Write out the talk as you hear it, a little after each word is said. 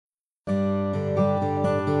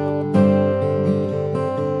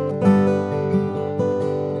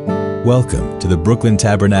Welcome to the Brooklyn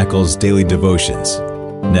Tabernacle's Daily Devotions.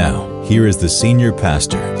 Now, here is the Senior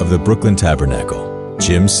Pastor of the Brooklyn Tabernacle,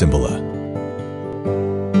 Jim Cymbala.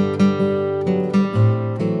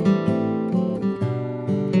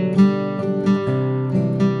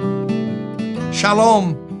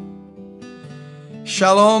 Shalom.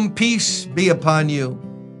 Shalom, peace be upon you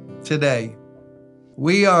today.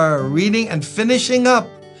 We are reading and finishing up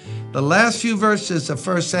the last few verses of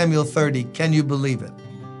 1 Samuel 30. Can you believe it?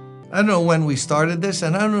 I don't know when we started this,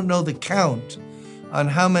 and I don't know the count on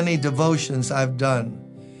how many devotions I've done.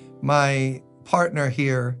 My partner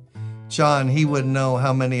here, John, he would know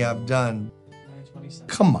how many I've done. 927.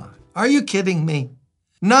 Come on. Are you kidding me?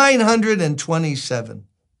 927.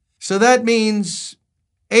 So that means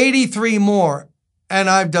 83 more, and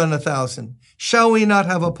I've done 1,000. Shall we not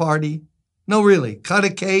have a party? No, really. Cut a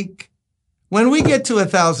cake. When we get to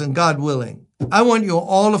 1,000, God willing, I want you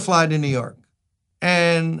all to fly to New York,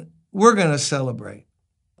 and we're going to celebrate.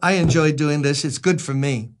 I enjoy doing this. It's good for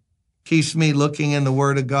me. Keeps me looking in the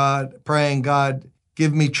Word of God, praying, God,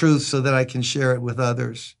 give me truth so that I can share it with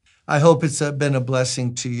others. I hope it's been a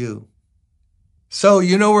blessing to you. So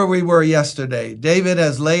you know where we were yesterday. David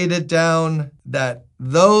has laid it down that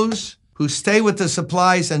those who stay with the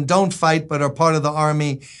supplies and don't fight but are part of the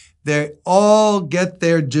army, they all get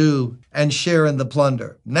their due and share in the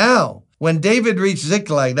plunder. Now, when David reached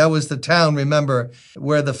Ziklag, that was the town, remember,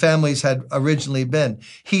 where the families had originally been,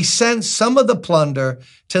 he sent some of the plunder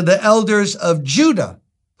to the elders of Judah,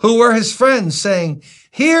 who were his friends, saying,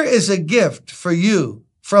 "Here is a gift for you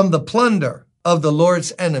from the plunder of the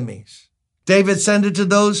Lord's enemies." David sent it to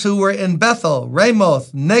those who were in Bethel,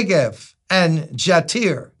 Ramoth, Negev, and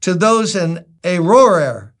Jatir, to those in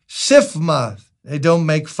Aroer, Sifmath. They don't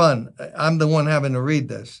make fun. I'm the one having to read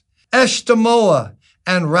this. Eshtemoa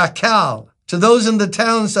and Rakal, to those in the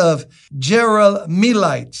towns of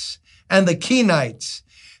Jerahmeelites and the Kenites,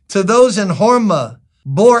 to those in Hormah,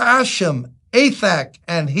 Bor-Asham, Athak,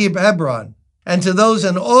 and Hebron, and to those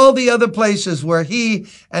in all the other places where he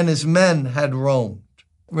and his men had roamed.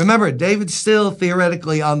 Remember, David's still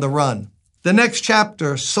theoretically on the run. The next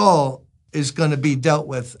chapter, Saul is going to be dealt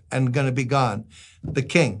with and going to be gone, the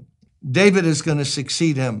king. David is going to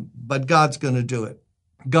succeed him, but God's going to do it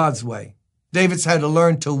God's way. David's had to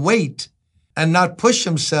learn to wait and not push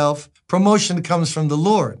himself. Promotion comes from the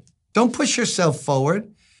Lord. Don't push yourself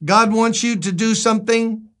forward. God wants you to do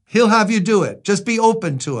something, he'll have you do it. Just be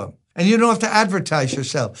open to him. And you don't have to advertise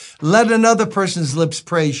yourself. Let another person's lips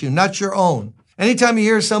praise you, not your own. Anytime you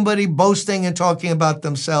hear somebody boasting and talking about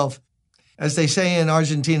themselves, as they say in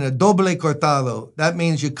Argentina, doble cortado, that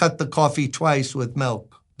means you cut the coffee twice with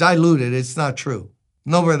milk. Diluted, it's not true.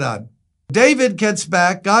 No verdad. David gets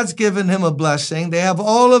back. God's given him a blessing. They have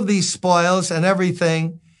all of these spoils and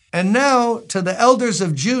everything. And now to the elders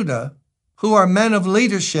of Judah, who are men of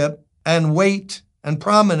leadership and weight and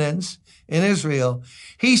prominence in Israel,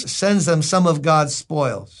 he sends them some of God's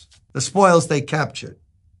spoils, the spoils they captured.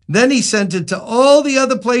 Then he sent it to all the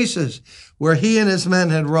other places where he and his men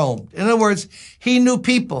had roamed. In other words, he knew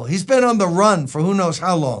people. He's been on the run for who knows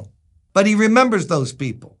how long, but he remembers those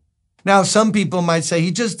people. Now, some people might say he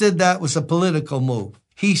just did that was a political move.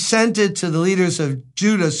 He sent it to the leaders of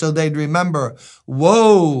Judah so they'd remember,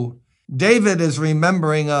 whoa, David is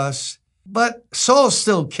remembering us. But Saul's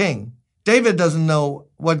still king. David doesn't know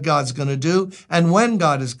what God's going to do and when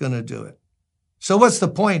God is going to do it. So what's the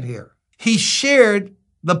point here? He shared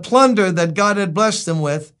the plunder that God had blessed him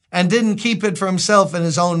with and didn't keep it for himself and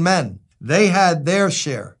his own men. They had their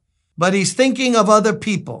share. But he's thinking of other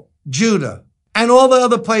people, Judah, and all the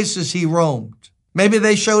other places he roamed. Maybe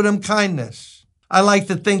they showed him kindness. I like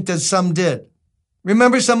to think that some did.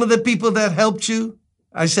 Remember some of the people that helped you?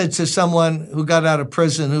 I said to someone who got out of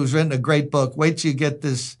prison who's written a great book, wait till you get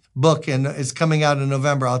this book, and it's coming out in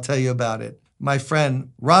November. I'll tell you about it. My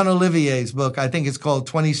friend Ron Olivier's book, I think it's called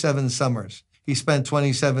 27 Summers. He spent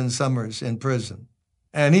 27 summers in prison.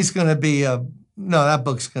 And he's going to be that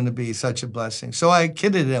book's going to be such a blessing. So I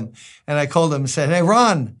kidded him, and I called him and said, hey,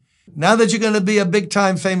 Ron, now that you're going to be a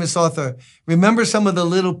big-time famous author, remember some of the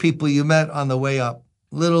little people you met on the way up,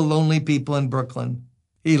 little lonely people in Brooklyn.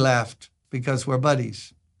 He laughed because we're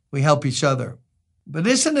buddies. We help each other. But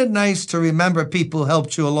isn't it nice to remember people who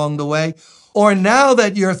helped you along the way? Or now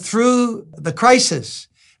that you're through the crisis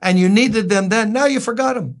and you needed them then, now you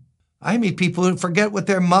forgot them. I meet people who forget what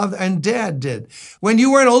their mother and dad did. When you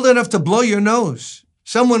weren't old enough to blow your nose,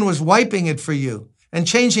 someone was wiping it for you and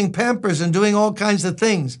changing Pampers and doing all kinds of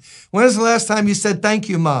things. When was the last time you said, thank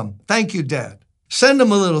you, Mom? Thank you, Dad? Send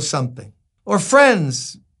them a little something. Or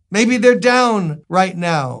friends, maybe they're down right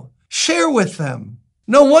now. Share with them.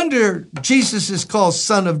 No wonder Jesus is called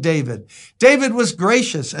Son of David. David was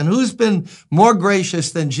gracious, and who's been more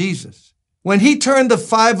gracious than Jesus? When he turned the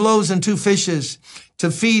 5 loaves and 2 fishes to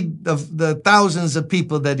feed the thousands of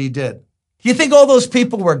people that he did, you think all those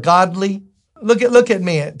people were godly? Look at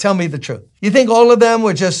me and tell me the truth. You think all of them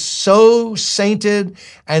were just so sainted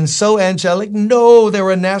and so angelic? No, there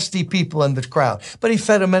were nasty people in the crowd, but he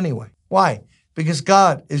fed them anyway. Why? Because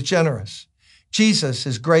God is generous. Jesus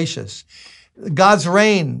is gracious. God's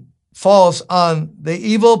rain falls on the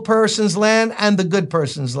evil person's land and the good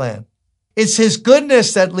person's land. It's his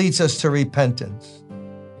goodness that leads us to repentance.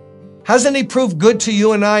 Hasn't he proved good to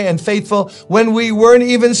you and I and faithful when we weren't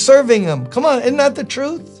even serving him? Come on, isn't that the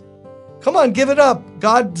truth? Come on, give it up.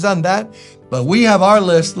 God's done that. But we have our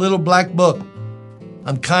list, little black book.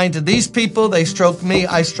 I'm kind to these people. They stroke me.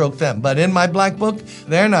 I stroke them. But in my black book,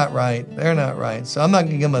 they're not right. They're not right. So I'm not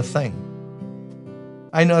going to give them a thing.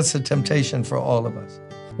 I know it's a temptation for all of us.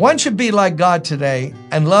 One should be like God today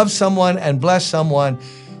and love someone and bless someone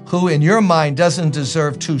who in your mind doesn't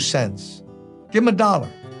deserve 2 cents. Give them $1.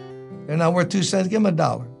 They're not worth 2 cents. Give them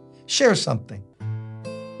 $1. Share something.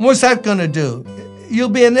 What's that going to do? You'll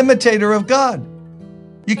be an imitator of God.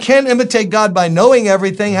 You can't imitate God by knowing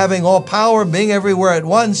everything, having all power, being everywhere at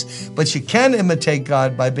once, but you can imitate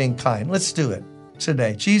God by being kind. Let's do it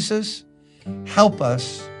today. Jesus, help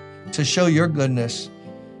us to show your goodness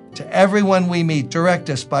to everyone we meet. Direct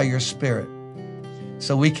us by your Spirit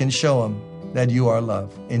so we can show them that you are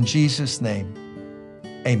love. In Jesus' name,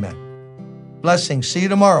 amen. Blessings. See you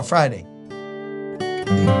tomorrow, Friday.